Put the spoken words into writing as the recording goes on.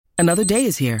Another day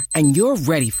is here, and you're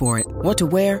ready for it. What to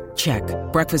wear? Check.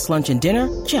 Breakfast, lunch, and dinner?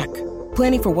 Check.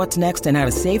 Planning for what's next and how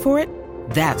to save for it?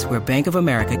 That's where Bank of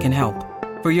America can help.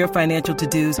 For your financial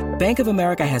to-dos, Bank of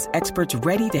America has experts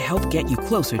ready to help get you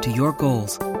closer to your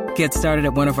goals. Get started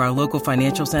at one of our local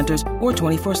financial centers or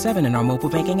 24/7 in our mobile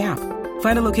banking app.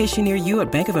 Find a location near you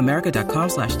at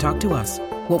bankofamerica.com/talktous.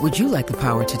 What would you like the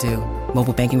power to do?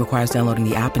 Mobile banking requires downloading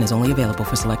the app and is only available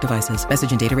for select devices.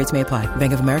 Message and data rates may apply.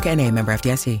 Bank of America N.A., member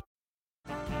FDIC.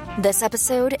 This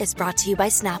episode is brought to you by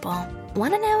Snapple.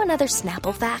 Want to know another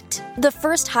Snapple fact? The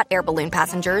first hot air balloon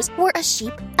passengers were a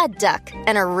sheep, a duck,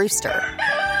 and a rooster.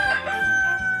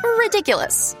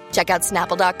 Ridiculous. Check out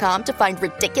Snapple.com to find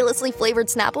ridiculously flavored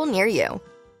Snapple near you.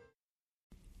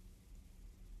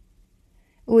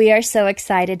 We are so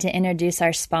excited to introduce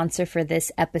our sponsor for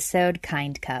this episode,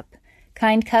 Kind Cup.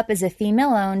 Kind Cup is a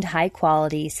female-owned,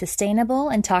 high-quality, sustainable,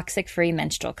 and toxic-free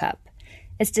menstrual cup.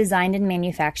 It's designed and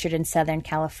manufactured in Southern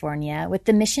California with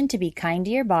the mission to be kind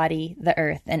to your body, the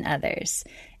earth, and others.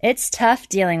 It's tough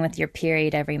dealing with your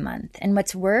period every month, and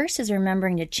what's worse is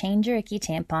remembering to change your icky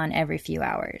tampon every few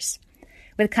hours.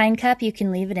 With Kind Cup, you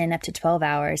can leave it in up to 12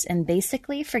 hours and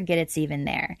basically forget it's even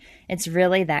there. It's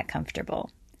really that comfortable.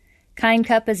 Kind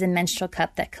Cup is a menstrual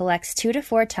cup that collects 2 to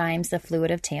 4 times the fluid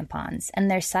of tampons,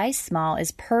 and their size small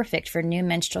is perfect for new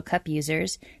menstrual cup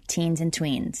users, teens, and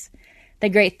tweens. The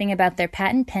great thing about their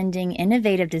patent-pending,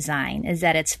 innovative design is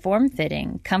that it's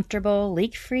form-fitting, comfortable,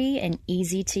 leak-free, and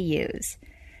easy to use.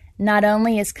 Not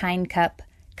only is Kind Cup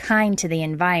kind to the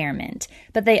environment,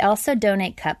 but they also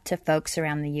donate cup to folks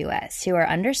around the U.S. who are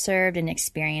underserved and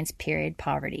experience period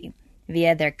poverty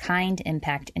via their Kind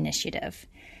Impact initiative.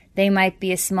 They might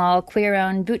be a small,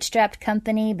 queer-owned, bootstrapped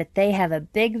company, but they have a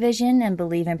big vision and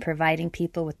believe in providing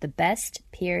people with the best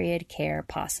period care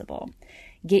possible.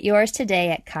 Get yours today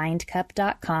at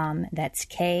kindcup.com. That's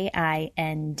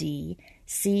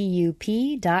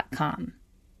KINDCUP.com.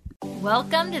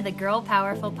 Welcome to the Girl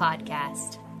Powerful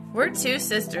Podcast. We're two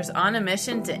sisters on a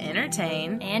mission to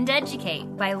entertain and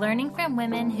educate by learning from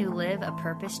women who live a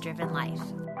purpose-driven life.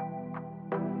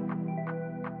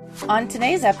 On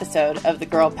today's episode of the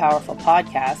Girl Powerful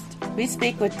Podcast, we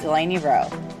speak with Delaney Rowe,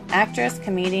 actress,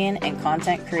 comedian, and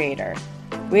content creator.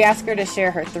 We ask her to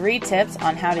share her 3 tips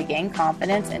on how to gain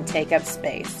confidence and take up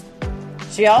space.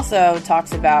 She also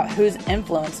talks about who's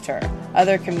influenced her,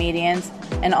 other comedians,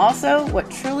 and also what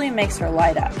truly makes her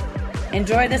light up.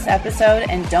 Enjoy this episode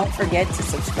and don't forget to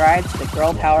subscribe to the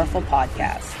Girl Powerful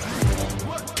Podcast.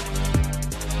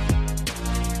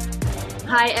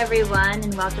 Hi, everyone,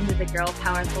 and welcome to the Girl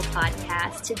Powerful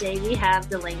Podcast. Today we have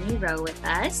Delaney Rowe with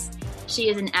us. She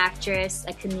is an actress,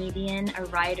 a comedian, a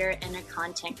writer, and a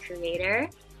content creator.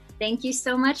 Thank you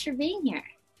so much for being here.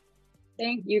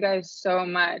 Thank you guys so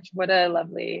much. What a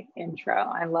lovely intro.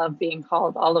 I love being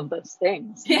called all of those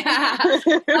things. Yeah.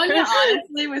 Sonia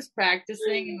honestly was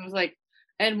practicing and was like,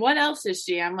 and what else is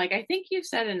she? I'm like, I think you've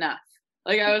said enough.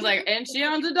 Like, I was like, and she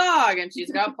owns a dog and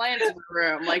she's got plants in her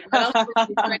room. Like, what else would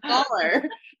you call her?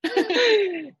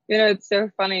 It's so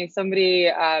funny.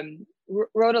 Somebody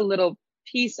wrote a little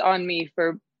piece on me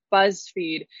for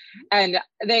BuzzFeed, and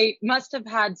they must have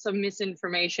had some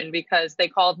misinformation because they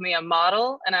called me a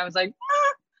model, and I was like,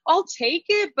 I'll take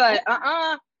it, but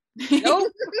nope.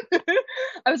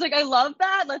 I was like, I love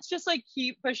that. Let's just like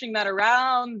keep pushing that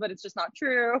around, but it's just not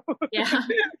true. Yeah.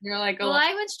 You're like, well,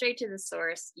 I went straight to the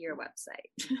source, your website.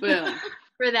 Boom.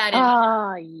 For that.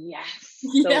 Yes.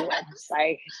 The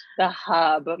website, the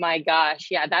hub. My gosh.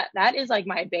 Yeah, that is like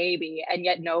my baby, and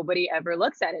yet nobody ever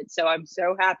looks at it. So I'm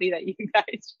so happy that you guys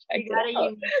checked it out. You got a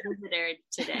unique visitor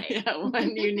today. Yeah,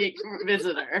 one unique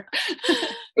visitor.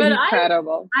 But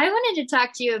incredible. I wanted to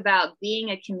talk to you about being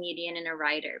a comedian and a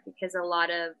writer, because a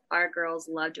lot of our girls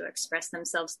love to express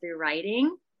themselves through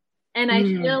writing. And I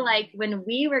feel like when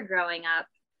we were growing up,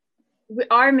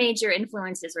 our major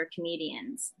influences were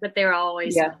comedians, but they were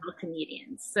always male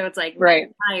comedians. So it's like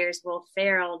Mike Myers, Will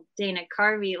Ferrell, Dana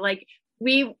Carvey. Like,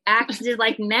 we acted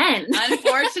like men.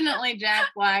 Unfortunately, Jack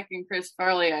Black and Chris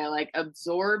Farley, I like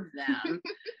absorbed them.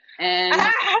 And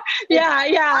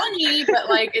yeah, funny, but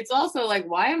like, it's also like,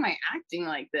 why am I acting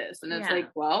like this? And it's like,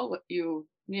 well, you're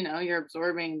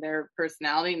absorbing their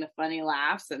personality and the funny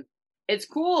laughs, and it's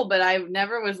cool, but I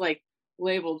never was like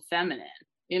labeled feminine.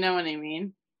 You know what I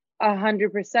mean?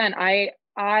 100%.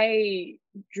 I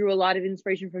drew a lot of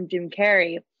inspiration from Jim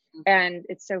Carrey, and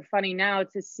it's so funny now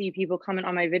to see people comment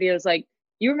on my videos like,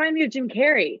 you remind me of Jim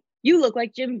Carrey. You look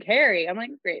like Jim Carrey. I'm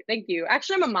like, great, thank you.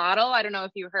 Actually, I'm a model. I don't know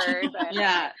if you heard. But...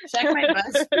 yeah, check my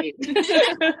BuzzFeed.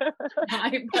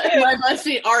 my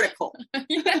BuzzFeed article.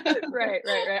 Right.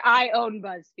 I own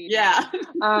BuzzFeed. Yeah.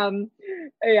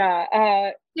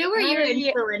 Who were your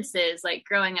influences, like,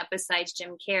 growing up besides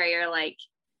Jim Carrey? Or, like,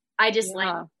 I just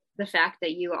like the fact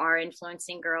that you are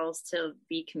influencing girls to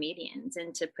be comedians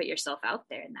and to put yourself out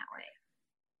there in that way.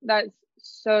 That's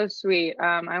so sweet.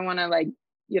 I want to, like,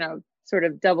 sort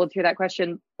of double to that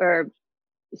question or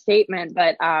statement,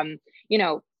 but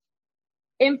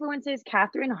influences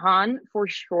Catherine Hahn for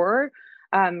sure.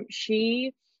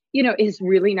 She is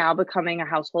really now becoming a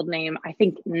household name, I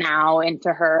think now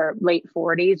into her late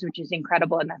 40s, which is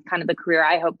incredible. And that's kind of the career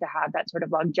I hope to have, that sort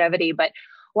of longevity. But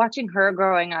watching her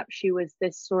growing up, she was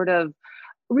this sort of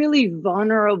really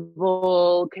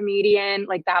vulnerable comedian.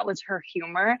 Like, that was her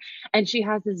humor. And she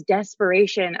has this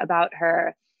desperation about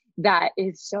her that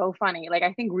is so funny. Like,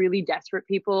 I think really desperate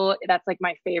people, that's like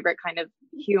my favorite kind of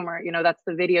humor. That's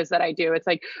the videos that I do. It's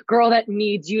like, girl that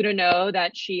needs you to know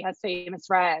that she has famous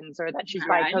friends or that she's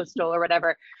bi-coastal or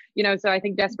whatever, so I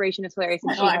think desperation is hilarious.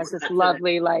 And she has this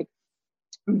lovely, like,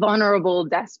 vulnerable,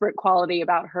 desperate quality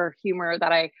about her humor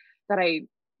that I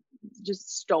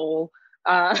just stole.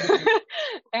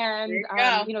 And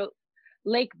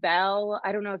Lake Bell,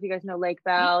 I don't know if you guys know Lake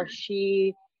Bell.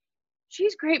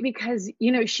 She's great because,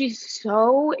 she's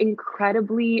so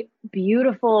incredibly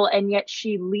beautiful, and yet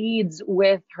she leads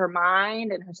with her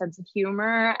mind and her sense of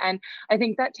humor. And I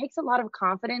think that takes a lot of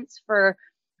confidence for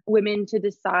women to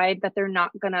decide that they're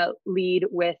not going to lead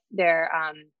with their,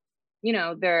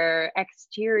 their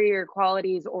exterior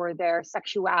qualities or their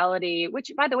sexuality, which,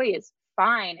 by the way, is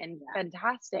fine and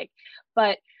fantastic.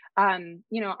 But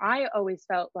I always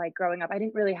felt like growing up, I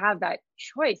didn't really have that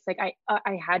choice. Like,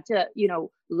 I had to,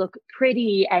 look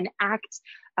pretty and act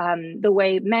the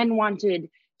way men wanted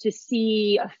to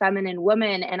see a feminine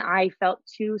woman. And I felt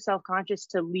too self-conscious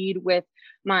to lead with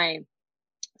my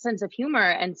sense of humor.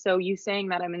 And so you saying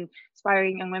that I'm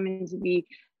inspiring young women to be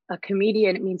a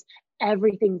comedian, it means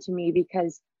everything to me,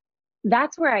 because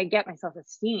that's where I get my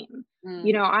self-esteem.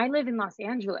 I live in Los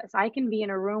Angeles. I can be in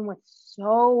a room with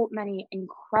so many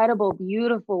incredible,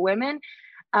 beautiful women.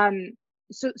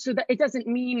 So that it doesn't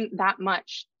mean that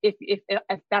much if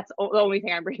that's the only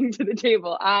thing I'm bringing to the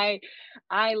table. I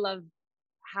love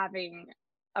having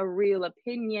a real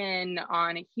opinion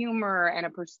on humor and a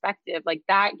perspective. Like,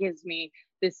 that gives me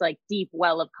this, like, deep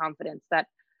well of confidence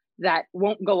that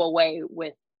won't go away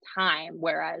with time,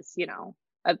 whereas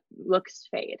looks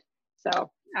fade.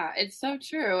 So yeah, it's so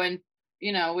true. And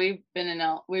we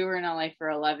were in LA for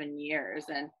 11 years,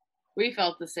 and we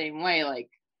felt the same way. Like,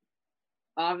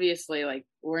 obviously, like,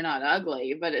 we're not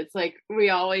ugly, but it's like we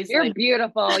always you're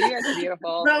beautiful. You're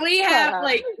beautiful. But we have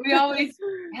we always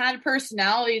had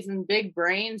personalities and big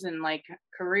brains and, like,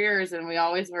 careers, and we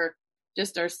always were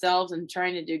just ourselves and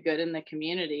trying to do good in the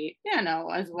community,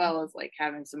 as well as, like,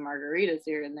 having some margaritas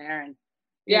here and there and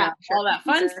all that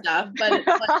fun stuff. But it's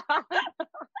like,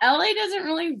 LA doesn't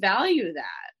really value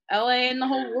that. LA and the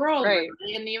whole world, right?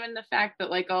 Really. And even the fact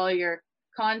that, like, all your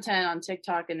content on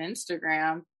TikTok and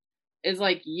Instagram is,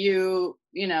 like, you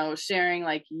sharing,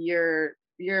 like, your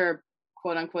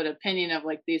quote unquote opinion of,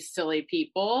 like, these silly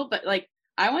people. But, like,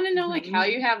 I want to know, like, how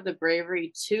you have the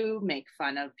bravery to make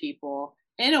fun of people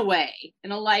in a way,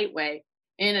 in a light way,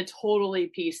 in a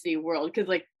totally PC world. Because,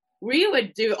 like, we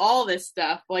would do all this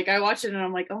stuff. Like, I watch it and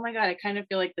I'm like, oh my God, I kind of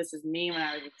feel like this is me when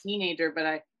I was a teenager,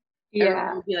 but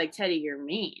everyone would be like, Teddy, you're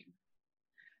mean.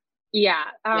 Yeah.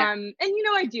 And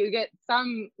I do get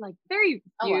some, like, very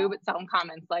few, but some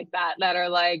comments like that are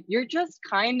like, you're just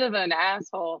kind of an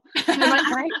asshole. Can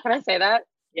I say that?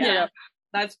 Yeah.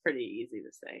 That's pretty easy to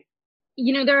say.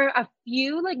 There are a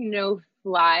few, like,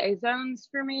 no-fly zones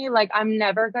for me. Like, I'm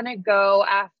never going to go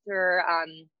after,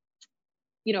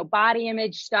 body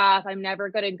image stuff. I'm never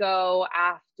going to go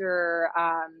after,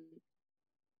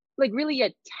 like, really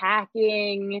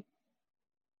attacking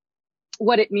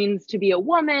what it means to be a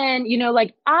woman.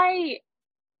 Like,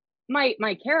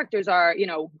 my characters are,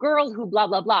 girl who blah,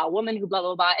 blah, blah, woman who blah,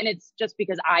 blah, blah. And it's just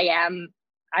because I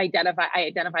identify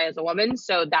as a woman.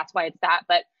 So that's why it's that.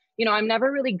 But, I'm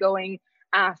never really going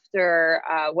after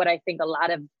what I think a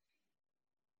lot of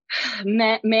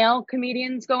male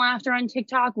comedians go after on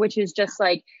TikTok, which is just,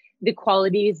 like, the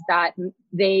qualities that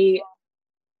they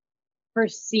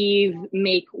perceive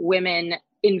make women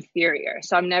inferior.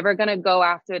 So I'm never going to go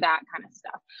after that kind of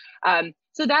stuff.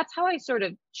 So that's how I sort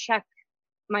of check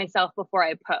myself before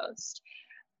I post.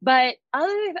 But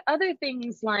other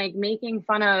things, like making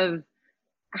fun of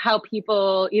how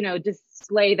people,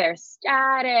 display their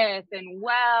status and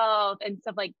wealth and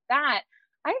stuff like that,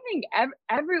 I think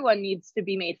everyone needs to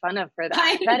be made fun of for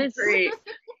that. That is great.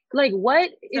 Like, what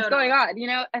is going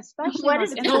on? Especially what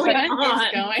is going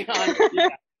on? Yeah.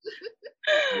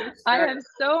 I have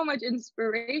so much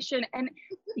inspiration. And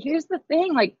here's the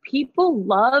thing, like, people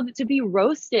love to be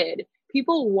roasted.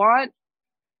 People want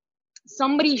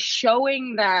somebody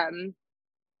showing them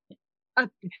a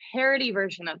parody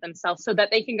version of themselves so that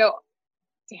they can go,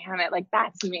 damn it, like,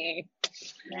 that's me.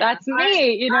 Yeah. That's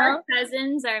me, you know? Our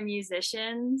cousins are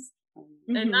musicians.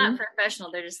 They're not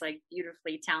professional. They're just like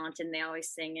beautifully talented. And they always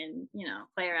sing and, you know,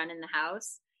 play around in the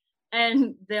house.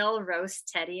 And they'll roast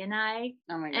Teddy and I.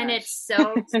 Oh my gosh. And it's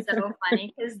so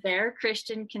funny because they're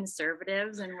Christian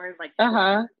conservatives and we're like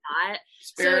not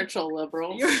spiritual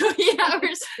liberals. Yeah,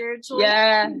 we're spiritual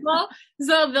people.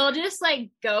 So they'll just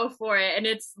like go for it. And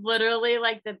it's literally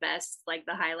like the best, like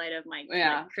the highlight of my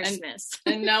like, Christmas.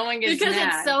 And no one gets because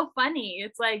mad. It's so funny.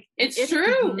 It's like it's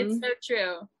true. It's so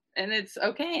true. And it's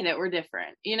okay that we're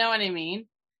different. You know what I mean?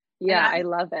 Yeah, I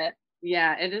love it.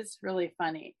 Yeah, it is really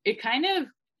funny. It kind of,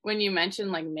 when you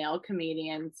mention like male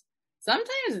comedians,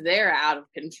 sometimes they're out of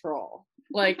control.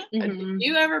 Like, do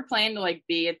you ever plan to like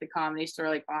be at the Comedy Store,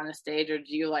 like on a stage, or do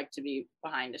you like to be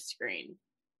behind a screen?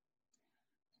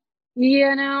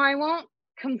 Yeah, no, I won't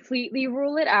completely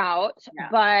rule it out,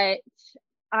 but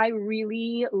I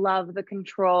really love the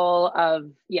control of,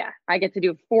 I get to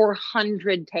do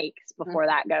 400 takes before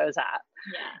that goes up.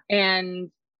 Yeah.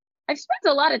 And I've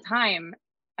spent a lot of time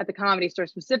at the Comedy Store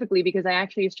specifically because I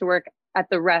actually used to work at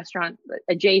the restaurant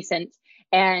adjacent,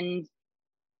 and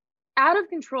out of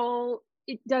control,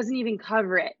 it doesn't even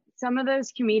cover it. Some of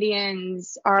those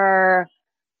comedians are,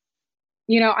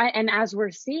 you know, and as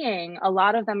we're seeing, a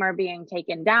lot of them are being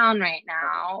taken down right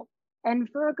now, and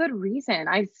for a good reason.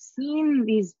 I've seen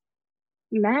these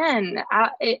men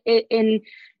in,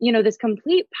 you know, this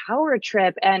complete power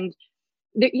trip, and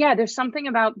there's something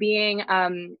about being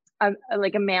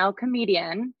like a male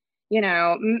comedian. You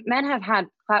know, men have had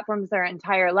platforms their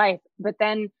entire life, but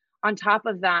then on top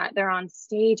of that, they're on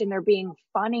stage and they're being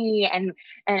funny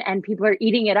and people are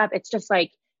eating it up. It's just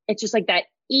like that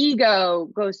ego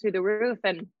goes through the roof.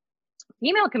 And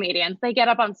female comedians, they get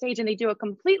up on stage and they do a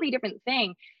completely different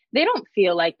thing. They don't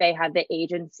feel like they have the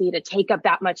agency to take up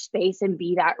that much space and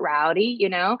be that rowdy, you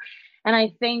know? And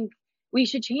I think we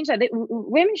should change that.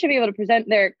 Women should be able to present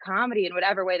their comedy in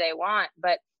whatever way they want.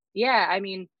 But yeah, I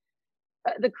mean,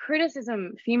 the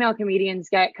criticism female comedians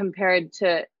get compared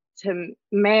to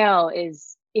male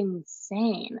is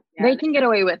insane. They can get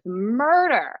away with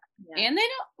murder. Yeah. And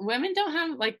women don't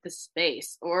have like the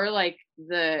space or like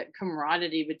the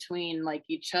camaraderie between like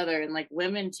each other, and like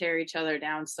women tear each other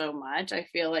down so much. I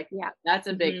feel like that's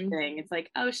a big thing. It's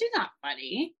like, oh, she's not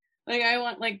funny. Like, I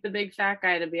want like the big fat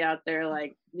guy to be out there,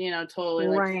 like, you know, totally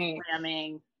like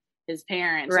slamming his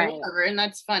parents or whatever. And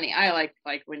that's funny. I like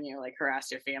when you like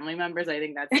harass your family members. I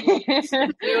think that's what you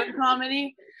should do in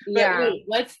comedy. But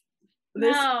wait,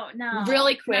 no,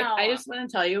 really quick. No. I just want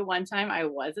to tell you, one time I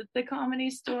was at the Comedy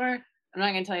Store. I'm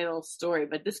not going to tell you the whole story,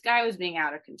 but this guy was being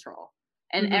out of control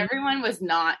and everyone was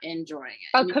not enjoying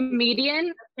it. A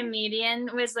comedian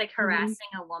was like harassing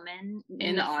a woman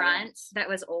in the front that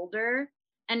was older,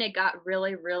 and it got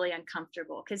really, really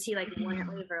uncomfortable because he like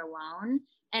wouldn't leave her alone.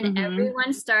 And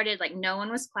everyone started, like, no one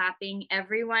was clapping.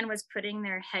 Everyone was putting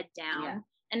their head down. Yeah.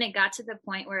 And it got to the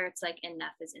point where it's like,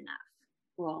 enough is enough.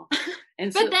 Well,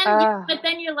 and but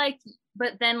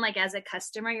then like as a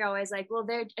customer, you're always like, well,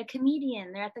 they're a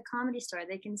comedian. They're at the Comedy Store.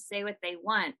 They can say what they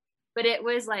want. But it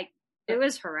was like, it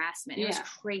was harassment. It was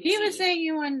crazy. He was saying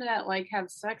you wanted to like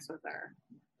have sex with her.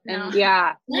 And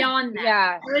beyond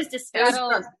that. It was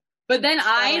disgusting. But then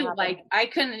I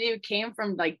couldn't, it came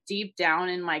from like deep down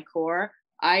in my core.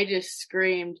 I just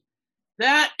screamed,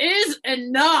 that is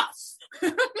enough.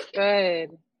 Good.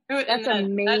 That's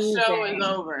amazing. That show is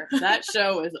over. That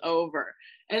show is over.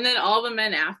 And then all the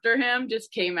men after him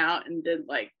just came out and did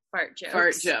like fart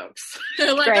jokes.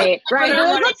 They're like, right.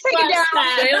 Let's take it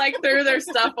down. They like threw their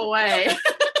stuff away.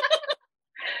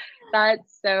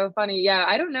 That's so funny. Yeah,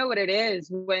 I don't know what it is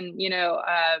when, you know,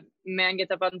 a man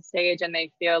gets up on stage and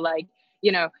they feel like,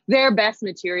 you know, their best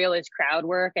material is crowd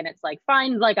work, and it's like,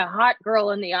 find like a hot girl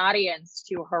in the audience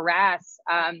to harass,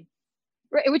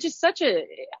 which is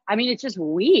it's just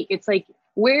weak. It's like,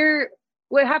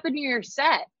 what happened to your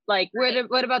set? Like,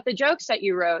 what about the jokes that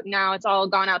you wrote? Now it's all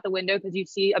gone out the window because you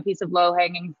see a piece of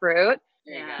low-hanging fruit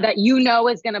that you know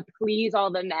is going to please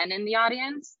all the men in the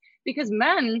audience, because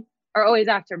men are always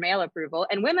after male approval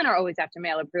and women are always after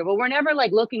male approval. We're never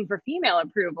like looking for female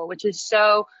approval, which is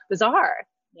so bizarre.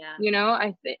 Yeah. You know,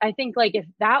 I think like if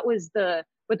that was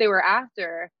what they were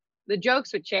after, the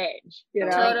jokes would change, you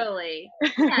know? Totally.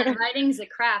 Yeah, and writing's a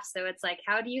craft. So it's like,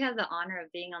 how do you have the honor of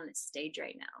being on this stage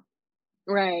right now?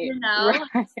 Right. You know,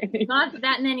 right. not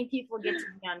that many people get to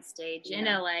be on stage in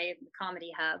LA, the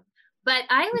comedy hub. But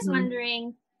I was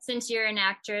wondering, since you're an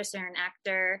actress or an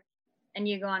actor and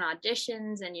you go on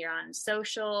auditions and you're on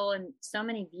social and so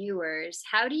many viewers,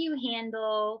 how do you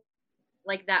handle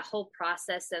like that whole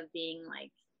process of being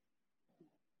like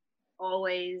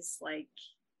always like,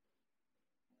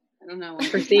 I don't know,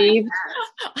 perceived?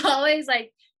 always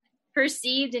like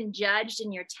perceived and judged,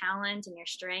 and your talent and your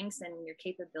strengths and your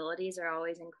capabilities are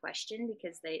always in question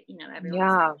because they, you know,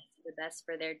 everyone's the best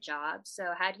for their job. So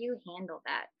how do you handle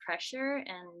that pressure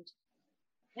and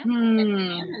and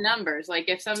the numbers? Like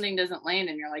if something doesn't land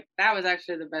and you're like, that was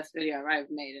actually the best video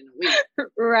I've made in a week.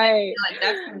 Right. Like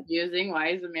that's confusing. Why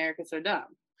is America so dumb?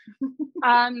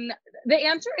 The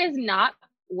answer is not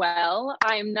well.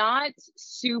 I'm not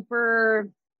super,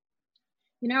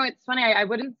 you know, it's funny. I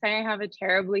wouldn't say I have a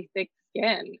terribly thick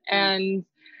skin, and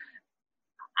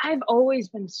I've always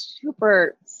been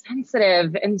super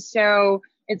sensitive. And so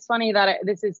it's funny that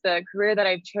this is the career that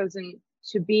I've chosen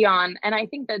to be on. And I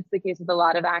think that's the case with a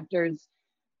lot of actors.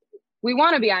 We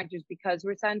want to be actors because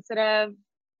we're sensitive,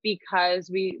 because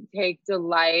we take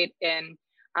delight in,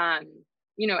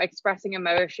 you know, expressing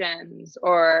emotions,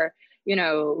 or, you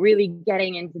know, really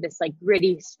getting into this like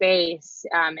gritty space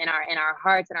in our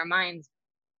hearts and our minds.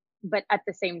 But at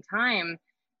the same time,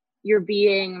 you're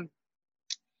being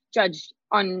judged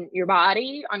on your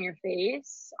body, on your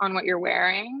face, on what you're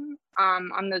wearing,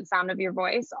 on the sound of your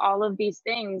voice. All of these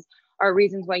things are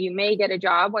reasons why you may get a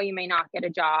job, why you may not get a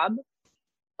job.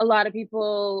 A lot of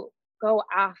people go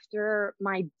after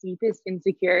my deepest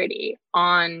insecurity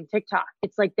on TikTok.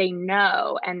 It's like they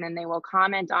know, and then they will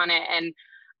comment on it. And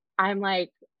I'm like,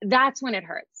 that's when it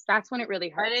hurts. That's when it really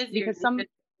hurts.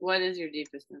 What is your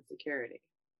deepest insecurity?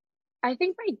 I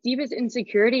think my deepest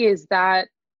insecurity is that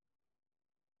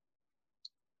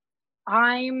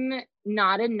I'm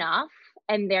not enough,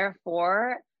 and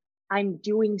therefore I'm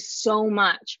doing so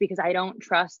much because I don't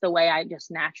trust the way I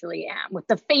just naturally am, with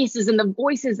the faces and the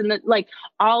voices and the like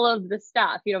all of the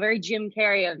stuff, you know, very Jim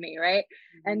Carrey of me, right?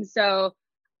 And so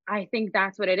I think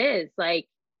that's what it is. Like,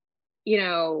 you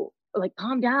know, like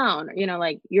calm down, you know,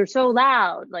 like you're so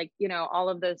loud, like, you know, all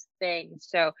of those things.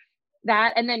 So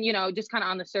that, and then, you know, just kind of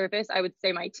on the surface, I would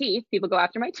say my teeth. People go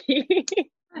after my teeth.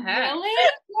 Really?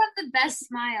 You have the best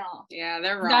smile. Yeah,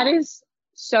 they're wrong. That is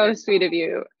so sweet of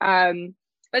you.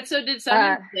 But so did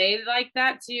someone say like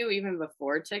that to you even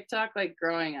before TikTok, like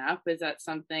growing up? Is that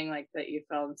something like that you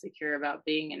felt insecure about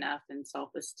being enough and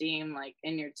self-esteem, like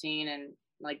in your teen and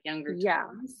like younger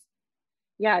times?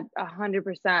 Yeah,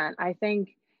 100%. I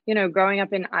think, you know, growing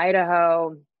up in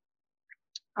Idaho,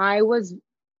 I was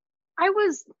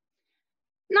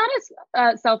not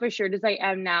as self-assured as I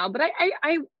am now, but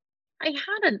I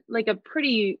had a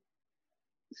pretty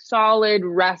solid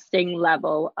resting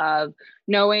level of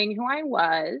knowing who I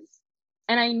was.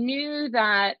 And I knew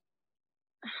that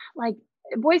like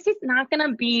Boise's not going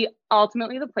to be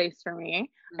ultimately the place for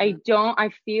me. I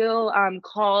feel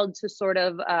called to sort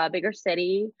of a bigger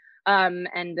city and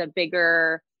a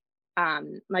bigger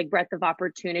like breadth of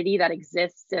opportunity that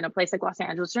exists in a place like Los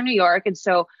Angeles or New York. And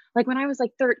so like when I was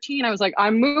like 13, I was like,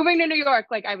 I'm moving to New York.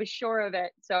 Like I was sure of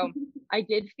it. So I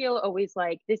did feel always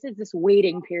like this is this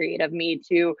waiting period of me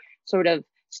to sort of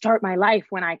start my life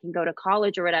when I can go to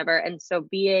college or whatever. And so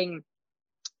being,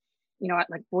 you know, at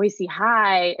like Boise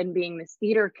High and being this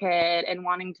theater kid and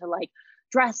wanting to like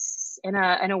dress in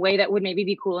a way that would maybe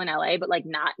be cool in LA, but like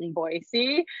not in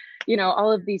Boise, you know,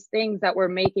 all of these things that were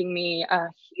making me a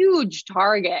huge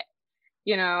target,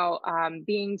 you know,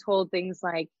 being told things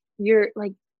like, you're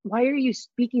like, why are you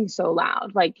speaking so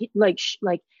loud? Like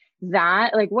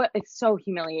that, like what? It's so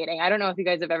humiliating. I don't know if you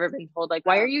guys have ever been told like,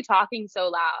 why are you talking so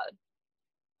loud?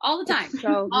 All the time.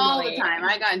 So all the time.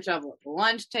 I got in trouble at the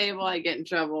lunch table. I get in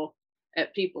trouble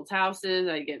at people's houses.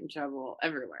 I get in trouble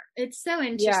everywhere. It's so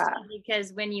interesting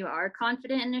because when you are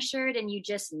confident and assured and you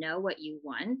just know what you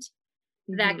want,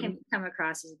 that can come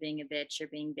across as being a bitch or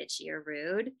being bitchy or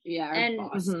rude. Yeah.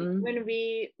 And when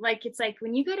we like, it's like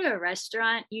when you go to a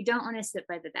restaurant, you don't want to sit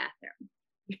by the bathroom.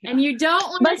 And you don't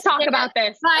want to talk about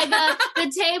this by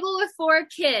the table with 4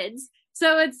 kids.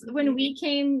 So it's when we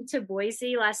came to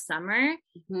Boise last summer,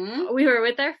 we were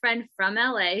with our friend from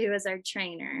LA who was our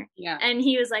trainer. Yeah. And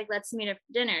he was like, let's meet up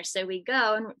for dinner. So we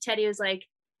go and Teddy was like,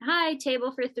 hi,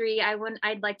 table for 3.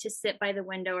 I'd like to sit by the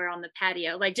window or on the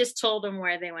patio. Like just told them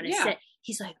where they want to sit.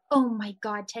 He's like, oh my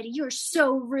God, Teddy, you're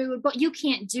so rude, but you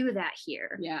can't do that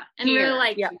here. Yeah. And we were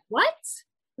like, what?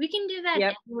 We can do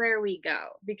that anywhere we go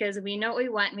because we know what we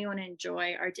want and we want to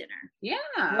enjoy our dinner. Yeah.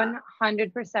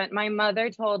 100%. My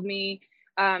mother told me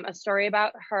a story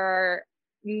about her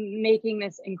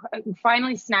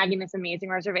finally snagging this amazing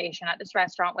reservation at this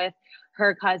restaurant with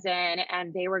her cousin,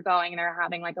 and they were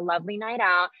having like a lovely night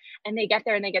out, and they get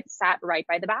there and they get sat right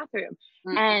by the bathroom.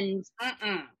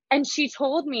 And she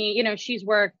told me, you know, she's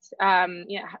worked,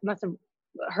 must have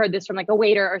heard this from like a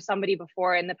waiter or somebody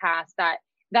before in the past,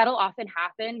 that'll often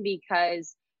happen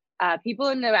because people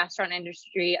in the restaurant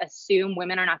industry assume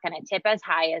women are not going to tip as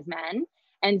high as men.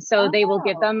 And so they will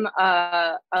give them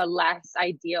a less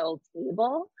ideal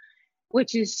table,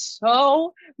 which is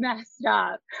so messed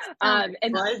up. And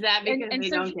is that because they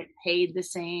don't get paid the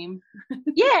same?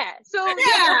 Yeah. So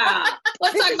yeah,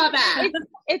 let's talk about that.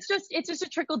 It's just a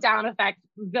trickle down effect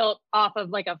built off of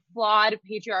like a flawed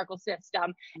patriarchal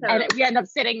system, and we end up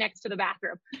sitting next to the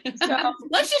bathroom. So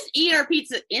let's just eat our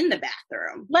pizza in the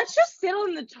bathroom. Let's just sit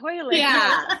on the toilet.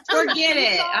 Yeah, forget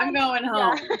it. I'm going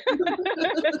home.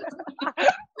 Yeah.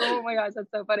 Oh my gosh,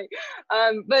 that's so funny.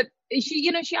 But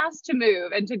she asked to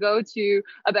move and to go to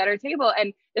a better table.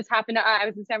 And this happened. I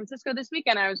was in San Francisco this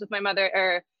weekend. I was with my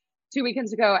mother 2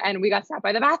 weekends ago, and we got sat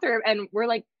by the bathroom, and we're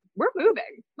like, we're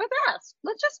moving. Let's ask.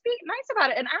 Let's just be nice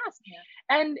about it and ask. Yeah.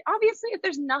 And obviously, if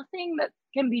there's nothing that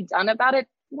can be done about it,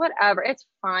 whatever, it's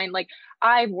fine. Like,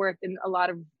 I've worked in a lot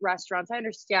of restaurants. I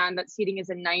understand that seating is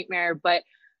a nightmare, but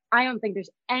I don't think there's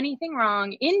anything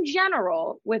wrong in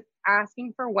general with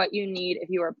asking for what you need if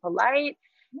you are polite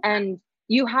and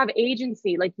you have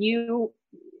agency. Like, you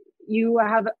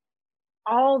have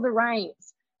all the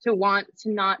rights to want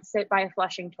to not sit by a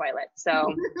flushing toilet.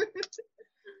 So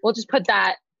we'll just put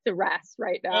that to rest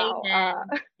right now.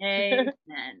 Amen.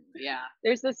 Yeah.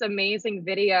 There's this amazing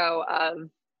video of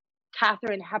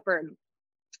Katharine Hepburn.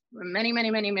 For many,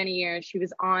 many, many, many years, she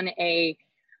was on a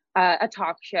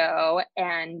talk show,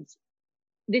 and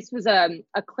this was a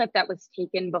clip that was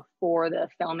taken before the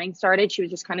filming started. She was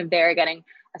just kind of there getting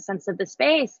a sense of the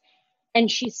space,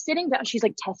 and she's sitting down. She's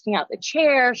like testing out the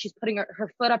chair. She's putting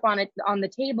her foot up on the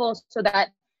table so that,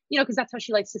 you know, because that's how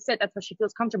she likes to sit. That's how she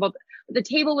feels comfortable. But the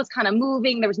table was kind of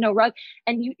moving. There was no rug.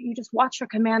 And you just watch her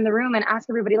command the room and ask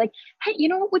everybody, like, hey, you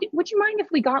know, would you mind if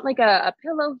we got like a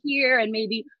pillow here, and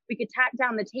maybe we could tack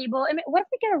down the table? And what if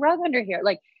we get a rug under here?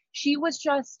 Like, she was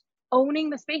just owning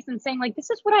the space and saying, like, this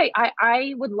is what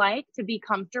I would like to be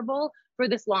comfortable for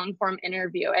this long form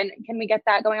interview. And can we get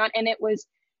that going on? And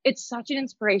it's such an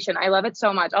inspiration. I love it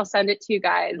so much. I'll send it to you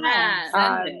guys.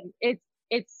 Yeah,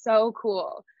 it's so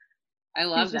cool. I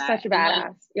love She's just that. such a badass.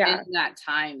 Like, yeah. in that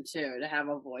time too, to have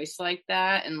a voice like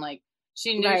that, and like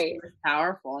she knew she was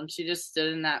powerful, and she just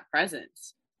stood in that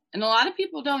presence. And a lot of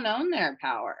people don't own their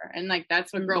power, and like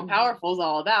that's what Girl Powerful is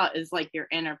all about, is like your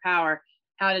inner power,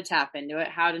 how to tap into it,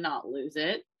 how to not lose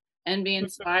it, and be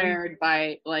inspired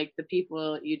by like the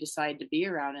people you decide to be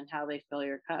around and how they fill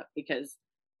your cup, because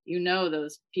you know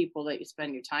those people that you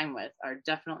spend your time with are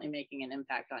definitely making an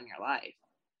impact on your life.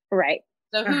 Right.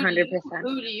 So 100%.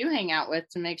 Who do you hang out with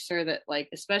to make sure that, like,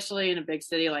 especially in a big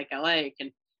city like LA, it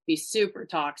can be super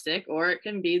toxic, or it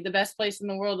can be the best place in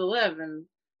the world to live, and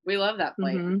we love that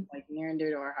place. It's like near and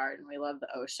dear to our heart, and we love the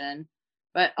ocean,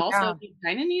 but also you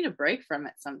kind of need a break from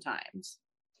it sometimes.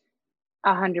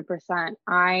 100%.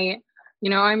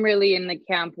 I'm really in the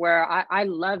camp where I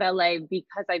love LA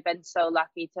because I've been so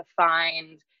lucky to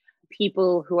find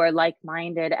people who are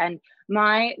like-minded, and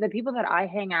the people that I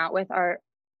hang out with are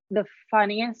the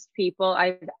funniest people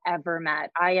I've ever met.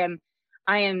 I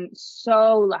am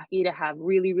so lucky to have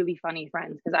really, really funny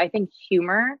friends, because I think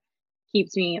humor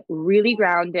keeps me really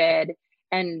grounded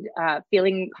and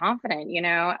feeling confident. You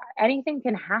know, anything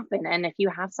can happen, and if you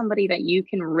have somebody that you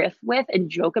can riff with and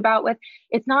joke about with,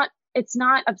 it's not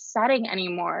upsetting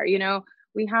anymore. You know,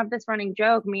 we have this running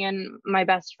joke, me and my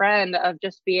best friend, of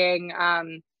just being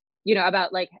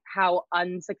about like how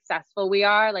unsuccessful we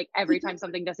are. Like, every time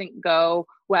something doesn't go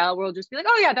well, we'll just be like,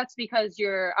 oh yeah, that's because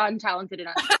you're untalented and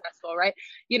unsuccessful, right?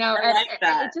 You know, I like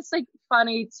that. It's just like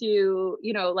funny to,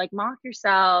 like, mock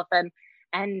yourself, and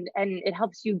it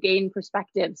helps you gain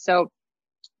perspective. So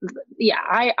yeah,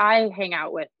 I hang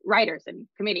out with writers and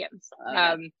comedians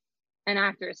and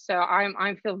actors. So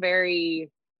I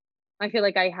feel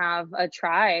like I have a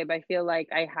tribe. I feel like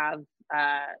I have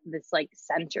this like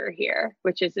center here,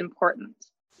 which is important.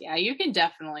 Yeah, you can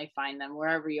definitely find them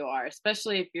wherever you are,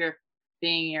 especially if you're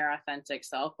being your authentic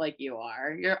self like you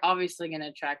are. You're obviously going to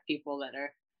attract people that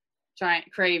are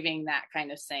craving that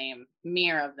kind of same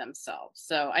mirror of themselves.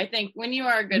 So I think when you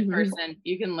are a good person,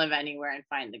 you can live anywhere and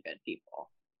find the good people.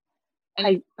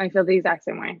 And I feel the exact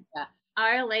same way. Yeah.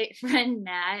 Our late friend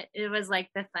Matt, it was like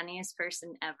the funniest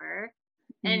person ever.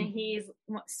 And he's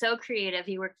so creative.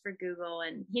 He worked for Google,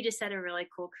 and he just had a really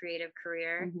cool creative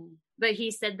career. But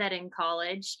he said that in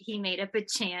college, he made up a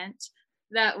chant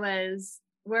that was,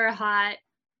 we're hot,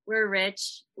 we're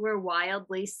rich, we're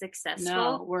wildly successful.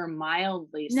 No, we're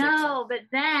mildly successful. No, but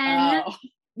then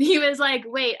he was like,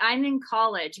 wait, I'm in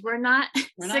college. We're not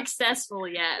successful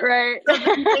yet. Right. So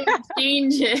then they would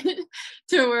change it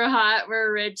to we're hot,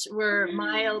 we're rich, we're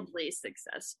mildly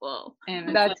successsil.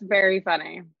 And that's like, very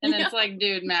funny. And it's like,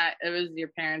 dude, Matt, it was your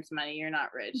parents' money. You're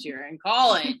not rich. You're in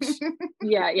college.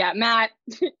 Yeah, Matt.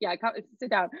 Yeah,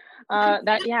 sit down.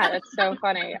 That's so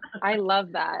funny. I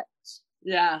love that.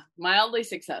 Yeah, mildly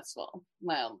successful.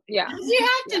 Mildly. Yeah. You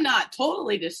have to not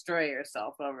totally destroy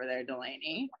yourself over there,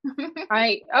 Delaney.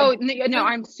 No,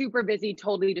 I'm super busy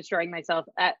totally destroying myself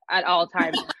at all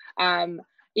times.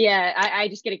 I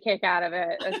just get a kick out of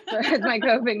it. That's my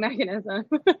coping mechanism.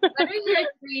 What are your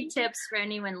 3 tips for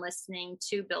anyone listening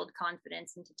to build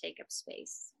confidence and to take up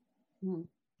space?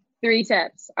 3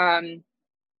 tips.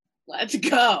 Let's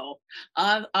go.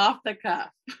 Off the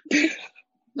cuff.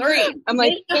 3. I'm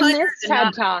like, in this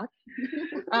TED Talk.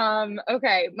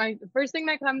 Okay. My first thing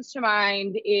that comes to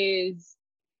mind is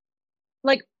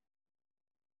like,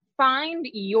 find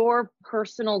your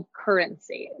personal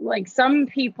currency. Like some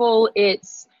people,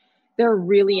 they're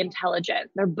really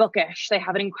intelligent. They're bookish. They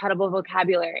have an incredible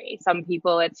vocabulary. Some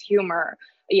people it's humor,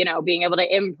 being able to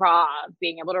improv,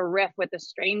 being able to riff with a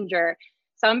stranger.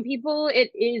 Some people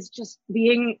it is just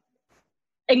being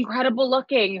incredible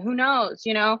looking. Who knows,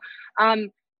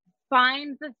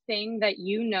 find the thing that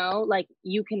like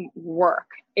you can work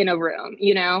in a room,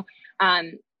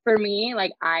 for me,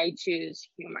 like I choose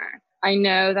humor. I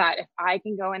know that if I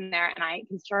can go in there and I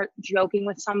can start joking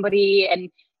with somebody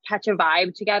and catch a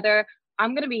vibe together,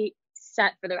 I'm going to be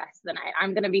set for the rest of the night.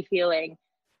 I'm going to be feeling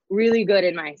really good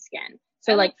in my skin.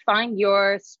 So like find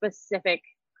your specific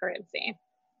currency.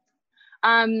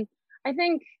 I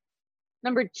think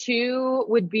number 2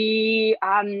 would be,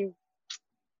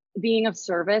 being of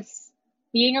service.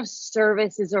 Being of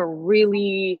service is a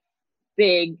really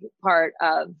big part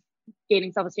of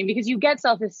gaining self-esteem because you get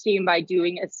self-esteem by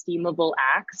doing esteemable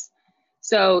acts.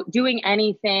 So doing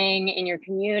anything in your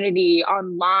community,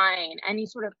 online, any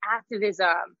sort of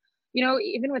activism,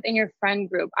 even within your friend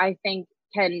group, I think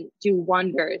can do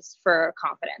wonders for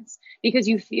confidence because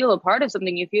you feel a part of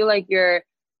something. You feel like you're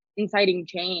inciting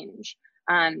change.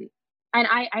 And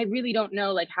I really don't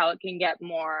know like how it can get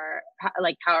more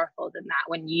like powerful than that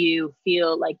when you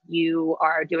feel like you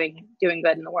are doing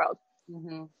good in the world.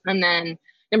 Mm-hmm. And then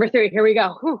number 3, here we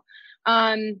go.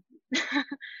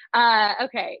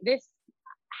 Okay. This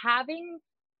having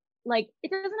like, it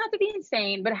doesn't have to be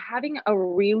insane, but having a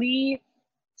really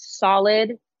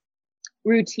solid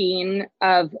routine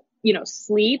of,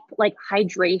 sleep, like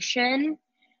hydration,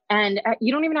 and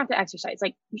you don't even have to exercise,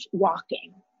 like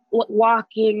walking,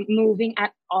 moving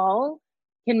at all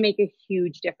can make a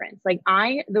huge difference. Like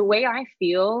the way I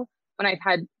feel when I've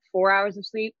had 4 hours of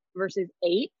sleep versus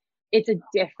 8, it's a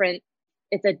different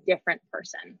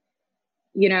person,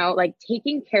 like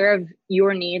taking care of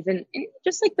your needs and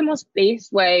just like the most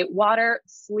base way, water,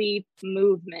 sleep,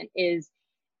 movement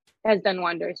has done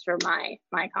wonders for my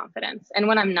confidence. And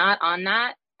when I'm not on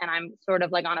that and I'm sort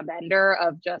of like on a bender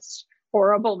of just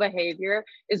horrible behavior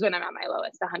is when I'm at my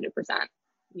lowest, 100%.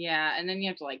 Yeah, and then you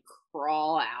have to like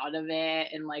crawl out of it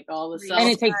and like all the and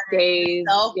it takes days.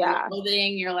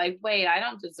 Self-loathing. You're like, wait, I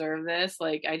don't deserve this.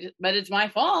 Like but it's my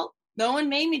fault. No one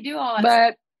made me do all that.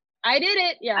 But I did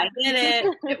it. Yeah, I did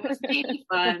it. It was maybe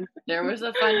fun. There was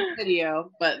a fun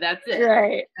video, but that's it.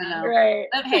 Right. Right.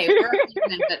 But hey, we're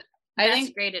human. But I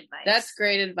think great advice. That's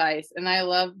great advice, and I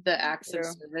love the acts of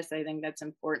service. I think that's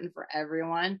important for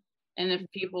everyone. And if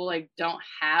people like don't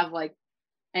have like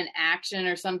an action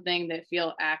or something that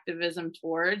feel activism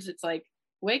towards, it's like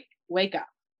wake up,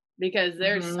 because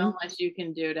there's so much you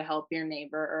can do to help your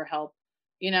neighbor or help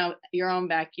your own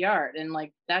backyard. And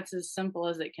like that's as simple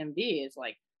as it can be. It's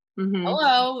like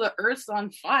hello, the earth's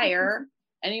on fire,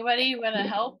 anybody want to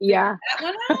help that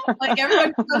one out? Like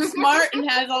everyone's so smart and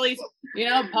has all these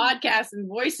podcasts and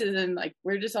voices, and like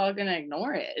we're just all gonna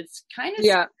ignore it. It's kind of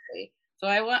scary. So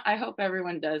I hope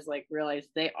everyone does like realize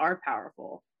they are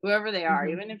powerful, whoever they are,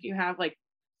 even if you have like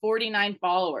 49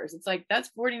 followers. It's like that's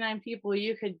 49 people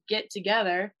you could get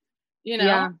together,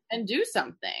 and do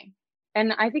something.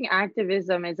 And I think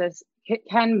activism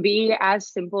can be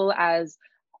as simple as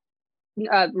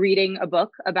reading a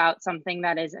book about something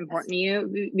that is important to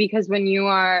you, because when you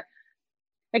are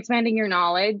expanding your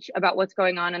knowledge about what's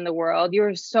going on in the world,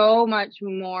 you're so much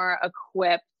more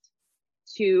equipped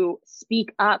to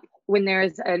speak up when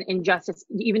there's an injustice,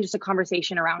 even just a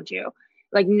conversation around you.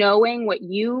 Like knowing what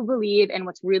you believe and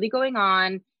what's really going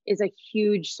on is a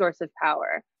huge source of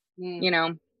power,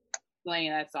 Delaney,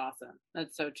 that's awesome.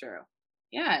 That's so true.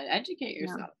 Yeah, educate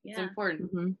yourself. Yeah. It's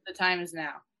important. Mm-hmm. The time is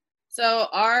now. So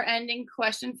our ending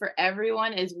question for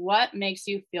everyone is, what makes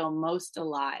you feel most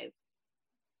alive?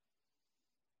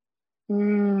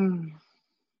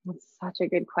 That's such a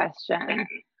good question.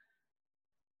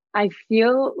 I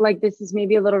feel like this is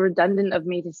maybe a little redundant of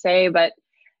me to say, but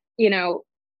you know,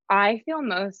 I feel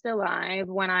most alive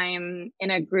when I'm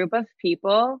in a group of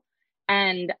people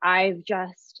and I've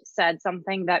just said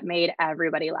something that made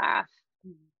everybody laugh.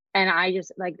 And I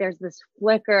just like, there's this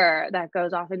flicker that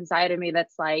goes off inside of me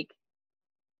that's like,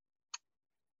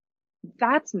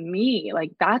 that's me.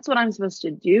 Like, that's what I'm supposed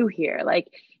to do here. Like,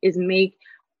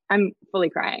 I'm fully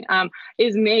crying,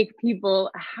 is make people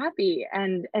happy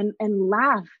and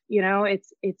laugh. You know,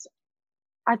 it's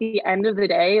at the end of the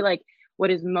day, like, what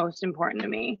is most important to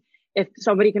me. If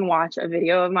somebody can watch a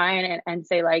video of mine and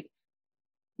say like,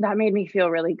 that made me feel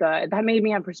really good. That made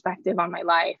me have perspective on my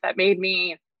life. That made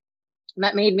me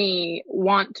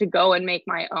want to go and make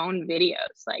my own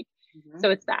videos. Like, so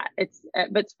it's that,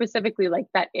 but specifically like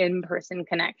that in-person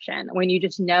connection when you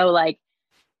just know, like,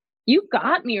 you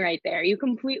got me right there. You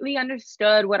completely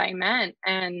understood what I meant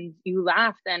and you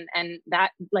laughed and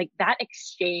that, like, that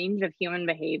exchange of human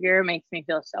behavior makes me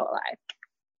feel so alive.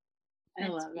 I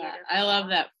love that. I love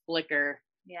that flicker.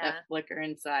 Yeah. That flicker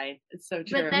inside. It's so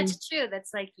true. But that's true.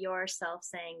 That's like yourself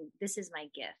saying, this is my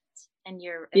gift. And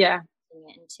you're it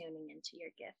and tuning into your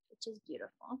gift, which is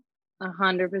beautiful.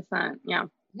 100%. Yeah.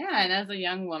 Yeah. And as a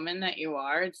young woman that you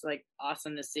are, it's like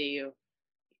awesome to see you,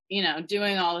 you know,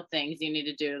 doing all the things you need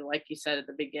to do, like you said at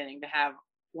the beginning, to have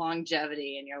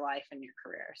longevity in your life and your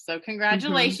career. So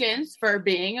congratulations for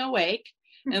being awake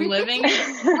and living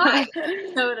your life.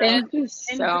 Thank you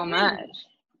so much.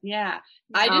 Yeah.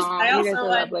 I also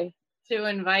want to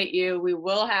invite you.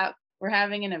 We're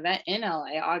having an event in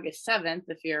LA August 7th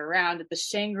if you're around at the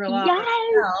Shangri-La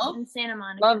Hotel in Santa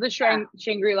Monica. Love the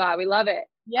Shangri-La. We love it.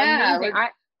 Yeah. Amazing.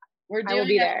 We're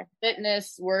doing a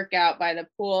fitness workout by the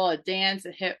pool, a dance,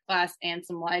 a hip class, and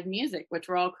some live music, which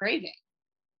we're all craving.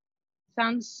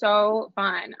 Sounds so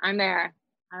fun. I'm there.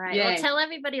 All right. Yay. Well, tell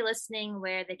everybody listening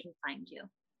where they can find you.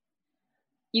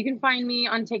 You can find me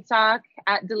on TikTok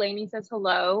at Delaney Says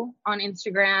Hello, on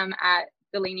Instagram at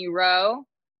Delaney Rowe.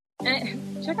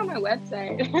 And check out my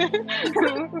website,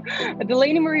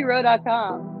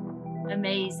 DelaneyMarieRowe.com.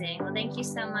 Amazing. Well, thank you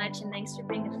so much. And thanks for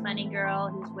being a funny girl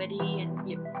who's witty and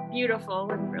beautiful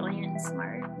and brilliant and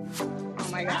smart. Oh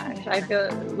my gosh. I feel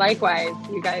likewise.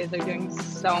 You guys are doing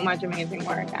so much amazing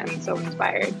work. I'm so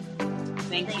inspired.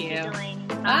 Thank you. Delaney.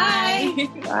 Bye.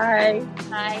 Bye.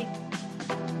 Bye.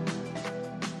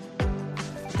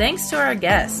 Thanks to our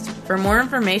guest. For more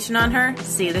information on her,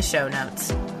 see the show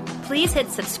notes. Please hit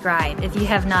subscribe if you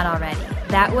have not already.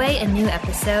 That way, a new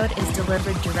episode is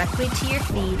delivered directly to your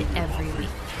feed every week.